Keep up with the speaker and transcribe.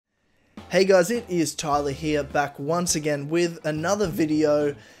Hey guys, it is Tyler here, back once again with another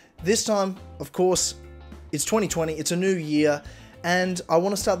video. This time, of course, it's 2020, it's a new year, and I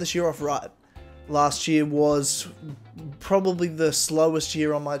want to start this year off right. Last year was probably the slowest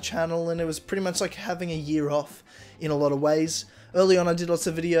year on my channel, and it was pretty much like having a year off in a lot of ways. Early on I did lots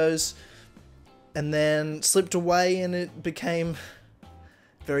of videos, and then slipped away and it became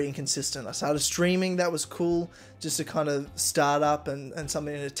very inconsistent. I started streaming, that was cool, just to kind of start up and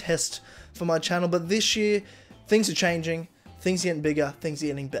something to test for my channel. But this year, things are changing, things are getting bigger, things are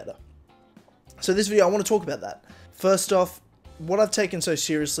getting better. So this video, I want to talk about that. First off, what I've taken so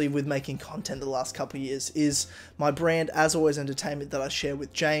seriously with making content the last couple of years is my brand, As Always Entertainment, that I share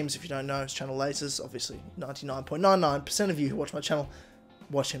with James. If you don't know his channel Lasers, obviously 99.99% of you who watch my channel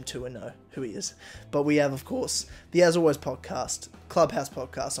watch him too and know who he is. But we have, of course, the As Always podcast, Clubhouse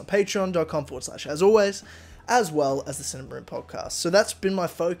podcast on patreon.com/asalways, as well as the Cinema Room podcast. So that's been my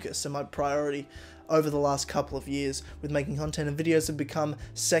focus and my priority over the last couple of years, with making content, and videos have become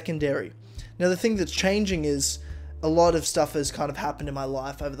secondary. Now the thing that's changing is a lot of stuff has kind of happened in my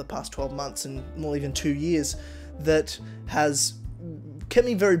life over the past 12 months and more, even 2 years, that has kept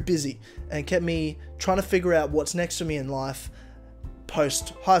me very busy and kept me trying to figure out what's next for me in life,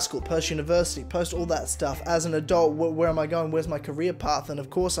 post high school, post university, post all that stuff. As an adult, where am I going? Where's my career path? And of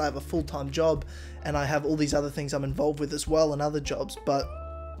course I have a full-time job and I have all these other things I'm involved with as well, and other jobs, but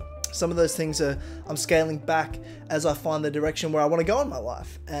some of those things I'm scaling back as I find the direction where I want to go in my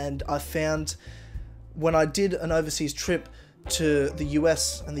life. And I found when I did an overseas trip to the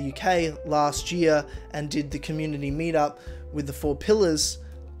US and the UK last year and did the community meetup with the 4 pillars,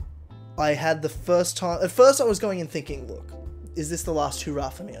 I had the first time, at first I was going in thinking, look, is this the last hurrah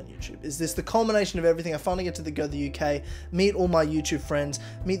for me on YouTube? Is this the culmination of everything? I finally get to go to the UK, meet all my YouTube friends,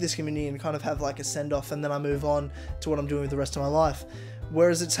 meet this community, and kind of have like a send-off, and then I move on to what I'm doing with the rest of my life.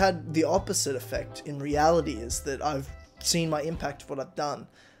 Whereas it's had the opposite effect in reality, is that I've seen my impact of what I've done.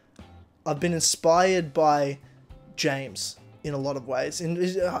 I've been inspired by James in a lot of ways, and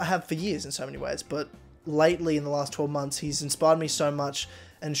I have for years in so many ways, but lately in the last 12 months, he's inspired me so much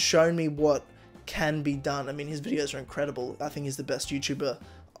and shown me what can be done. I mean, his videos are incredible. I think he's the best YouTuber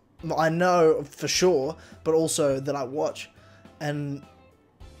I know for sure, but also that I watch. And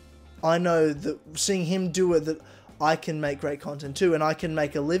I know that seeing him do it, that I can make great content too, and I can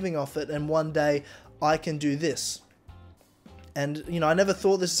make a living off it, and one day I can do this. And, you know, I never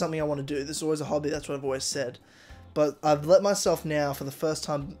thought this is something I want to do. This is always a hobby, that's what I've always said. But I've let myself now, for the first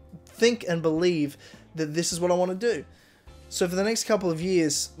time, think and believe that this is what I want to do. So for the next couple of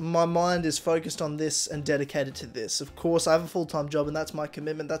years, my mind is focused on this and dedicated to this. Of course, I have a full-time job, and that's my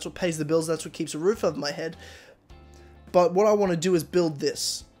commitment. That's what pays the bills. That's what keeps a roof over my head. But what I want to do is build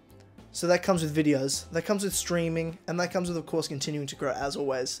this. So that comes with videos, that comes with streaming, and that comes with, of course, continuing to grow As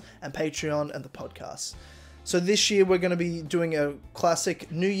Always, and Patreon, and the podcast. So this year we're going to be doing a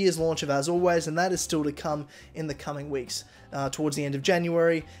classic New Year's launch of As Always, and that is still to come in the coming weeks, towards the end of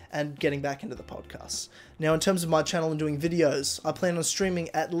January, and getting back into the podcasts. Now in terms of my channel and doing videos, I plan on streaming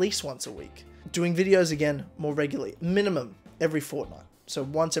at least once a week. Doing videos again more regularly, minimum every fortnight. So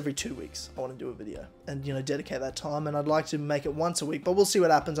once every 2 weeks I want to do a video and, you know, dedicate that time, and I'd like to make it once a week, but we'll see what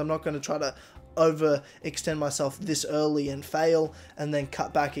happens. I'm not going to try to overextend myself this early and fail and then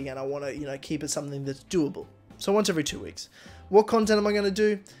cut back again. I want to, you know, keep it something that's doable. So once every 2 weeks. What content am I going to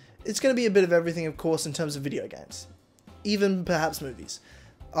do? It's going to be a bit of everything, of course, in terms of video games, even perhaps movies.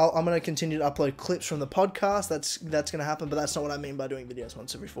 I'm going to continue to upload clips from the podcast. That's going to happen, but that's not what I mean by doing videos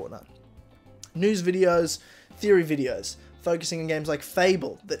once every fortnight. News videos, theory videos, focusing on games like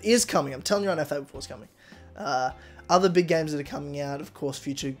Fable, that is coming. I'm telling you right now, Fable 4 is coming. Other big games that are coming out, of course,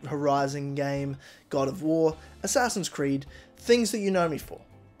 future Horizon game, God of War, Assassin's Creed, things that you know me for.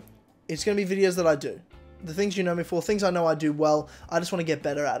 It's going to be videos that I do. The things you know me for, things I know I do well, I just want to get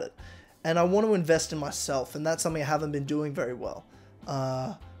better at it. And I want to invest in myself, and that's something I haven't been doing very well.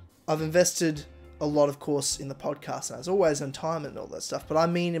 I've invested a lot, of course, in the podcast, and As Always, and time and all that stuff, but I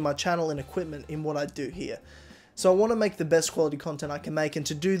mean in my channel, in equipment, in what I do here. So I want to make the best quality content I can make, and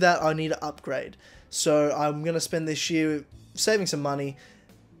to do that I need to upgrade. So I'm going to spend this year saving some money,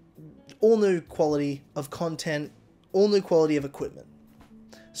 all new quality of content, all new quality of equipment.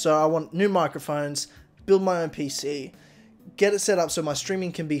 So I want new microphones, build my own PC, get it set up so my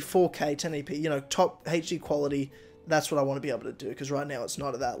streaming can be 4K, 1080p, you know, top HD quality. That's what I want to be able to do, because right now it's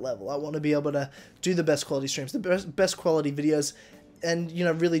not at that level. I want to be able to do the best quality streams, the best quality videos, and, you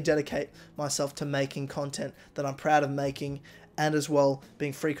know, really dedicate myself to making content that I'm proud of making, and as well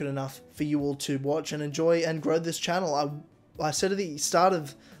being frequent enough for you all to watch and enjoy and grow this channel. I said at the start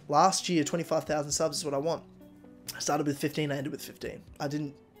of last year, 25,000 subs is what I want. I started with 15, I ended with 15. I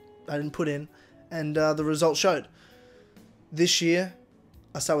I didn't put in, and the result showed. This year,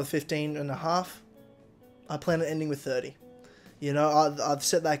 I start with 15 and a half. I plan on ending with 30. You know, I've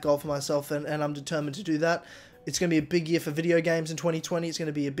set that goal for myself, and I'm determined to do that. It's going to be a big year for video games in 2020. It's going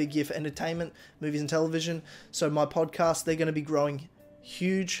to be a big year for entertainment, movies and television. So my podcasts, they're going to be growing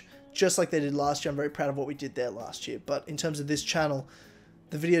huge, just like they did last year. I'm very proud of what we did there last year. But in terms of this channel,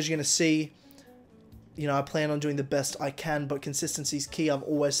 the videos you're going to see, you know, I plan on doing the best I can, but consistency is key. I've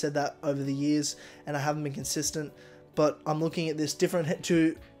always said that over the years, and I haven't been consistent. But I'm looking at this different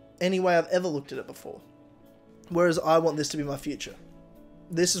to any way I've ever looked at it before. Whereas I want this to be my future.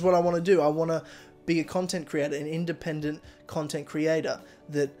 This is what I want to do. I want to be a content creator, an independent content creator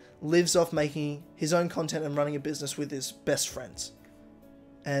that lives off making his own content and running a business with his best friends.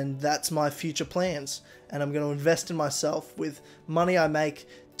 And that's my future plans. And I'm going to invest in myself with money I make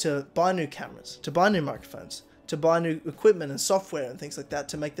to buy new cameras, to buy new microphones, to buy new equipment and software and things like that,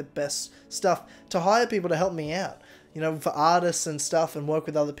 to make the best stuff, to hire people to help me out, you know, for artists and stuff, and work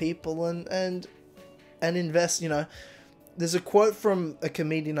with other people and invest, you know. There's a quote from a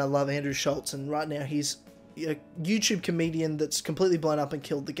comedian I love, Andrew Schultz, and right now he's a YouTube comedian that's completely blown up and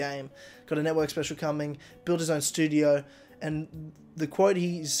killed the game. Got a network special coming, built his own studio, and the quote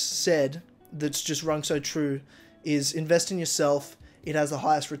he said that's just rung so true is, invest in yourself, it has the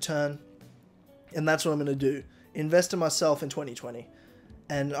highest return. And that's what I'm going to do. Invest in myself in 2020.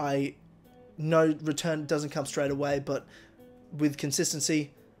 And I know return doesn't come straight away, but with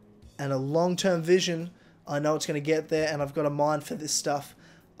consistency and a long-term vision, I know it's going to get there, and I've got a mind for this stuff.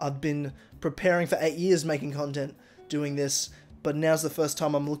 I've been preparing for 8 years making content, doing this, but now's the first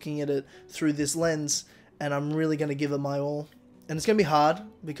time I'm looking at it through this lens, and I'm really going to give it my all. And it's going to be hard,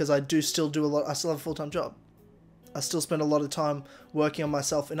 because I still do a lot. I still have a full-time job. I still spend a lot of time working on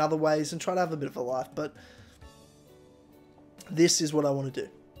myself in other ways and try to have a bit of a life, but this is what I want to do.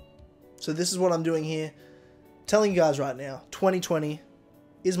 So this is what I'm doing here, telling you guys right now, 2020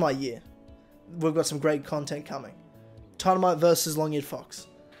 is my year. We've got some great content coming. Tynamite versus Long-Eared Fox.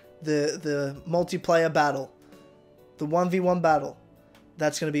 The multiplayer battle. The 1v1 battle.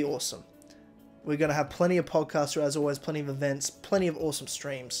 That's going to be awesome. We're going to have plenty of podcasts, as always, plenty of events, plenty of awesome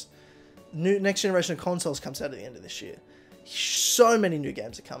streams. Next generation of consoles comes out at the end of this year. So many new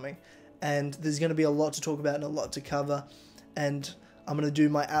games are coming, and there's going to be a lot to talk about and a lot to cover, and I'm going to do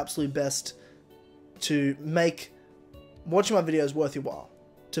my absolute best to make watching my videos worth your while,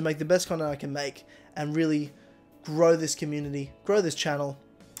 to make the best content I can make, and really grow this community, grow this channel,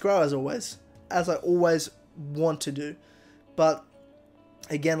 grow as I always want to do. But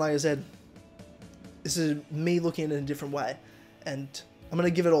again, like I said, this is me looking at it in a different way, and I'm going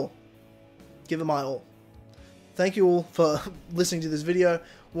to give it all. Give it my all. Thank you all for listening to this video,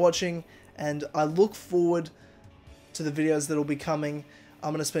 watching, and I look forward to the videos that will be coming.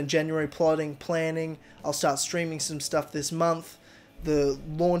 I'm going to spend January plotting, planning. I'll start streaming some stuff this month. The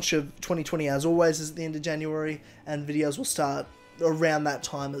launch of 2020, as always, is at the end of January, and videos will start around that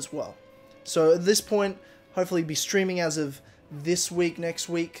time as well. So at this point, hopefully be streaming as of this week, next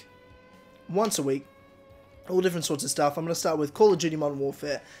week, once a week. All different sorts of stuff. I'm going to start with Call of Duty Modern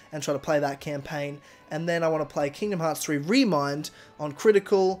Warfare and try to play that campaign, and then I want to play Kingdom Hearts 3 Remind on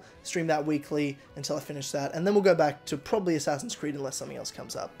Critical, stream that weekly until I finish that, and then we'll go back to probably Assassin's Creed unless something else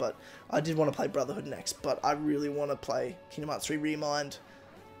comes up. But I did want to play Brotherhood next, but I really want to play Kingdom Hearts 3 Remind.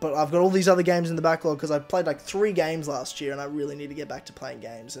 But I've got all these other games in the backlog because I played like 3 games last year, and I really need to get back to playing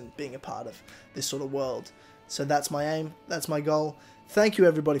games and being a part of this sort of world. So that's my aim, that's my goal. Thank you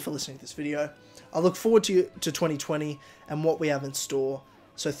everybody for listening to this video. I look forward to 2020 and what we have in store.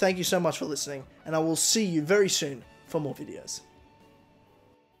 So thank you so much for listening, and I will see you very soon for more videos.